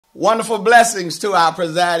Wonderful blessings to our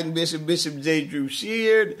presiding bishop, Bishop J. Drew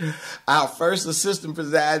Sheard, our first assistant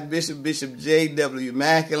presiding bishop, Bishop J. W.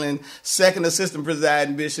 Macklin, second assistant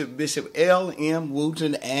presiding bishop, Bishop L. M.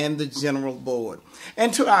 Wooten, and the general board.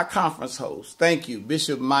 And to our conference hosts, thank you,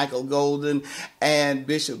 Bishop Michael Golden and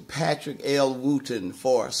Bishop Patrick L. Wooten,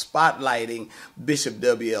 for spotlighting Bishop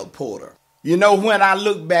W. L. Porter. You know, when I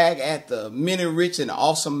look back at the many rich and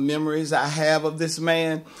awesome memories I have of this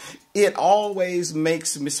man, it always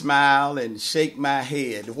makes me smile and shake my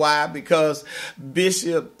head. Why? Because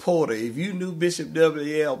Bishop Porter, if you knew Bishop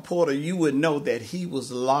W. L. Porter, you would know that he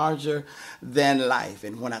was larger than life.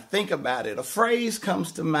 And when I think about it, a phrase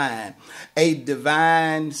comes to mind: a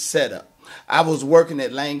divine setup. I was working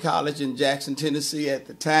at Lane College in Jackson, Tennessee at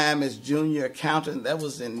the time as junior accountant. That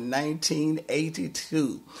was in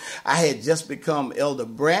 1982. I had just become Elder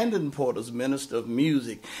Brandon Porter's minister of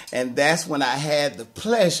music, and that's when I had the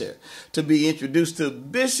pleasure to be introduced to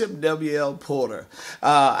Bishop W. L. Porter.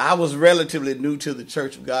 I was relatively new to the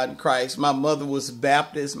Church of God in Christ. My mother was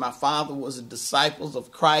Baptist. My father was a disciple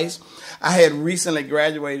of Christ. I had recently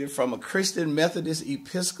graduated from a Christian Methodist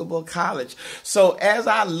Episcopal college. So as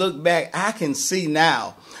I look back, I can see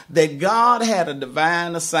now that God had a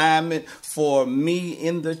divine assignment for me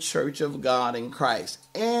in the Church of God in Christ.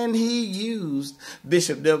 And he used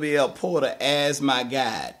Bishop W. L. Porter as my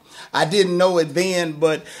guide. I didn't know it then,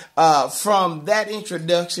 but from that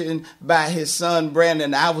introduction by his son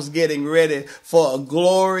Brandon, I was getting ready for a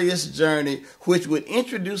glorious journey which would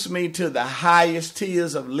introduce me to the highest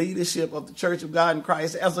tiers of leadership of the Church of God in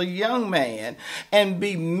Christ as a young man and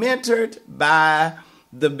be mentored by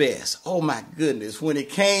the best. Oh my goodness. When it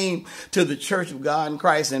came to the Church of God in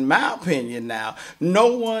Christ, in my opinion now,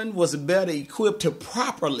 no one was better equipped to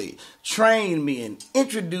properly train me and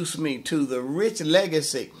introduce me to the rich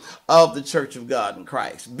legacy of the Church of God in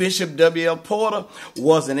Christ. Bishop W. L. Porter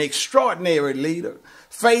was an extraordinary leader,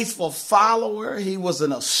 faithful follower. He was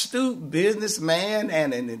an astute businessman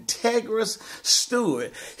and an integrous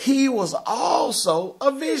steward. He was also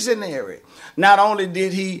a visionary. Not only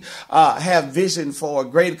did he have vision for a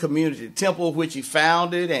greater community temple, which he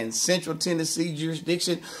founded, and Central Tennessee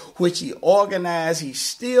jurisdiction, which he organized, he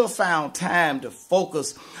still found time to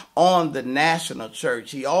focus on the national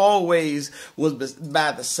church. He always was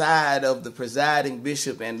by the side of the presiding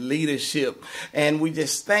bishop and leadership, and we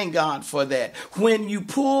just thank God for that. When you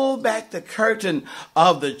pull back the curtain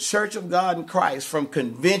of the Church of God in Christ, from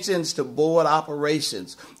conventions to board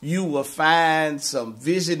operations, you will find some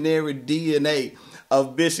visionary DNA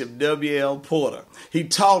of Bishop W. L. Porter. He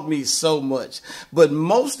taught me so much, but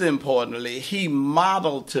most importantly, he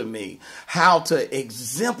modeled to me how to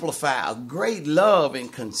exemplify a great love and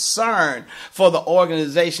concern for the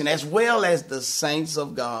organization as well as the saints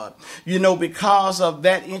of God. You know, because of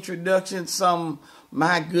that introduction,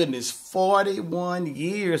 my goodness, 41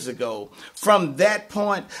 years ago. From that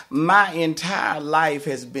point, my entire life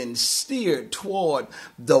has been steered toward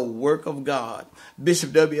the work of God.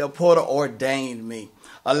 Bishop W. L. Porter ordained me,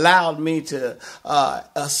 allowed me to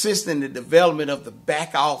assist in the development of the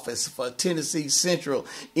back office for Tennessee Central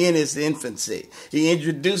in its infancy. He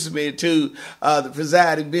introduced me to the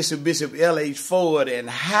presiding bishop, Bishop L.H. Ford, and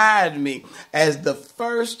hired me as the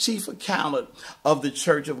first chief accountant of the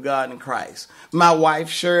Church of God in Christ. My wife,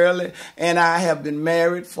 Shirley, and I have been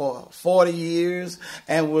married for 40 years,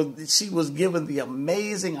 and she was given the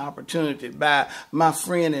amazing opportunity by my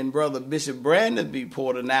friend and brother, Bishop Brandon B.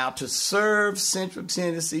 Porter, now to serve Central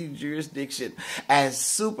Tennessee jurisdiction as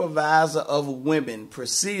supervisor of women,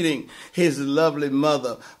 preceding his lovely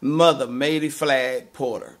mother, Mady Flagg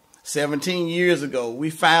Porter. 17 years ago,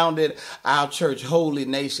 we founded our church, Holy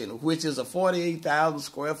Nation, which is a 48,000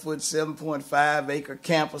 square foot, 7.5 acre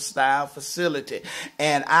campus style facility.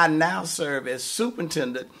 And I now serve as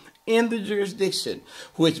superintendent in the jurisdiction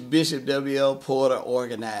which Bishop W. L. Porter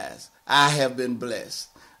organized. I have been blessed.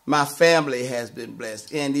 My family has been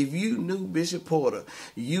blessed. And if you knew Bishop Porter,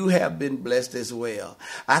 you have been blessed as well.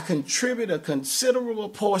 I contribute a considerable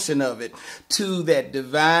portion of it to that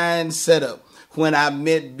divine setup when I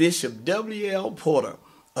met Bishop W. L. Porter,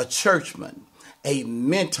 a churchman, a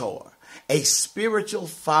mentor, a spiritual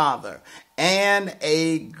father, and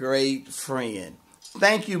a great friend.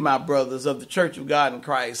 Thank you, my brothers of the Church of God in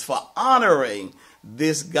Christ, for honoring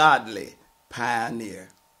this godly pioneer.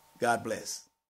 God bless.